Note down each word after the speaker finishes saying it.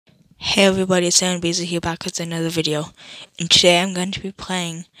Hey everybody, it's Aaron Beasley here back with another video, and today I'm going to be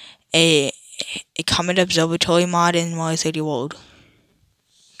playing a Comet Observatory mod in Mario 3D World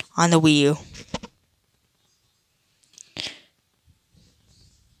on the Wii U.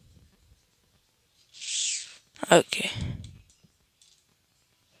 Okay.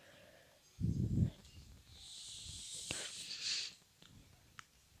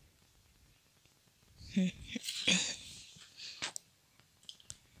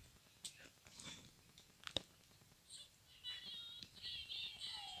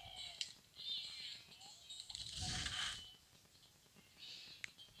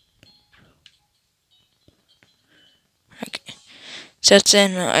 Okay. So it's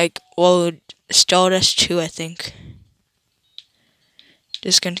in World Stardust 2, I think.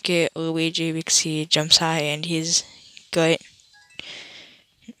 Just going to get Luigi because he jumps high and he's great.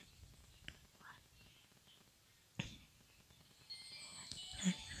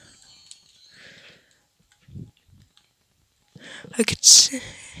 Like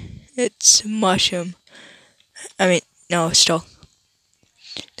it's Mushroom. I mean, no, still.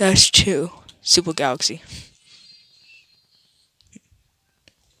 That's 2. Super Galaxy.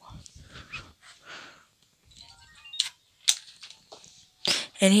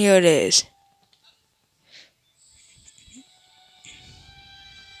 And here it is.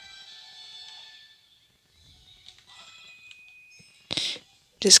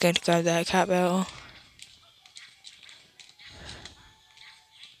 Just going to grab that cat barrel.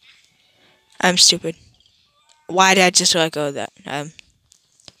 I'm stupid. Why did I just let go of that?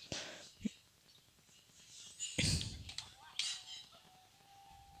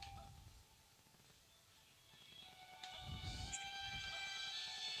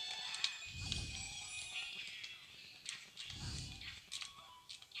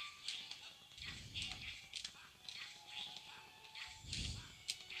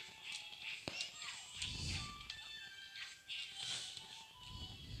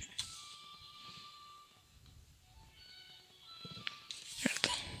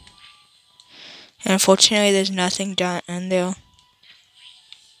 And unfortunately, there's nothing down in there.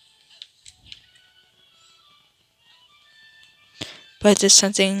 But there's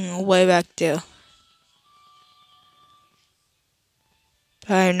something way back there.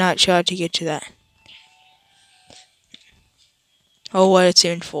 But I'm not sure how to get to that. Or what it's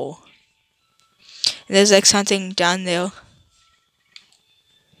even for. And there's like something down there.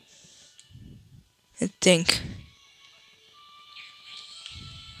 I think.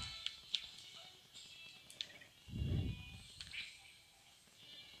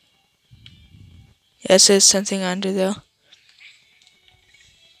 Yes, there's something under there.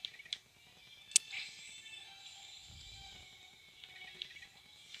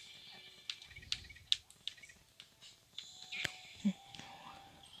 The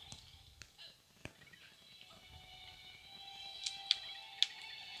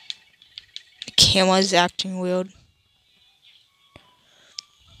camera's acting weird.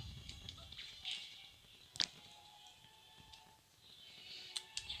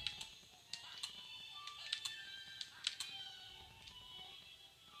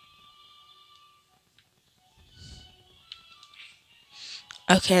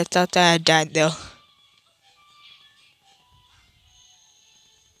 Okay, I thought that I died there.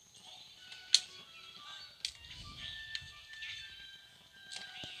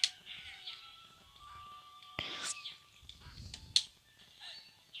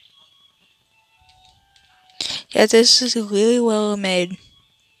 Yeah, this is really well made.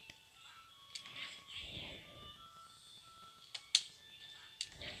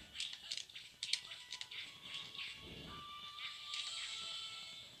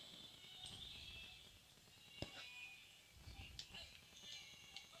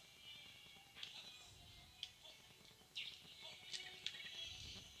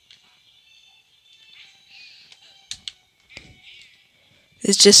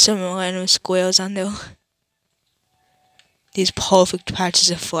 There's just some random squares on there. These perfect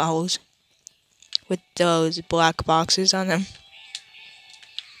patches of flowers. With those black boxes on them.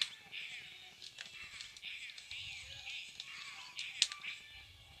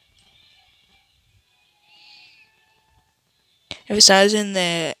 If I was in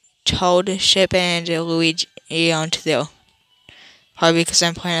the Toad ship and Luigi onto there. Probably because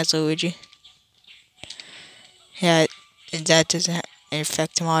I'm playing as Luigi. Yeah, that doesn't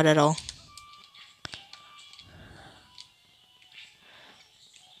affect the mod at all.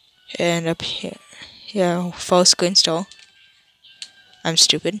 And up here. Yeah, full screen still. I'm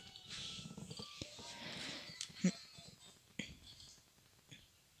stupid.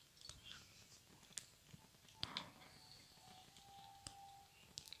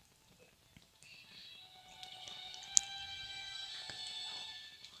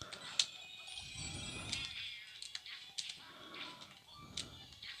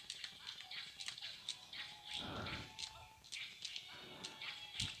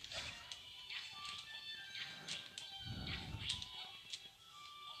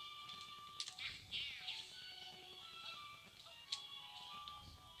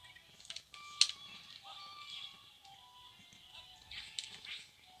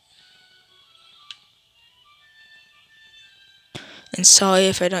 And sorry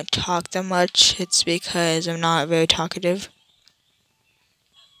if I don't talk that much, it's because I'm not very talkative.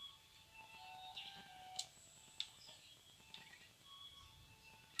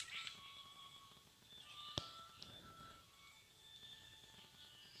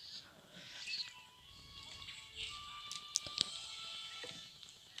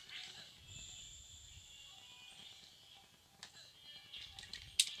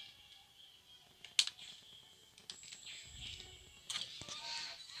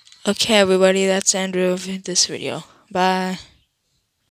 Okay, everybody, that's the end of this video. Bye.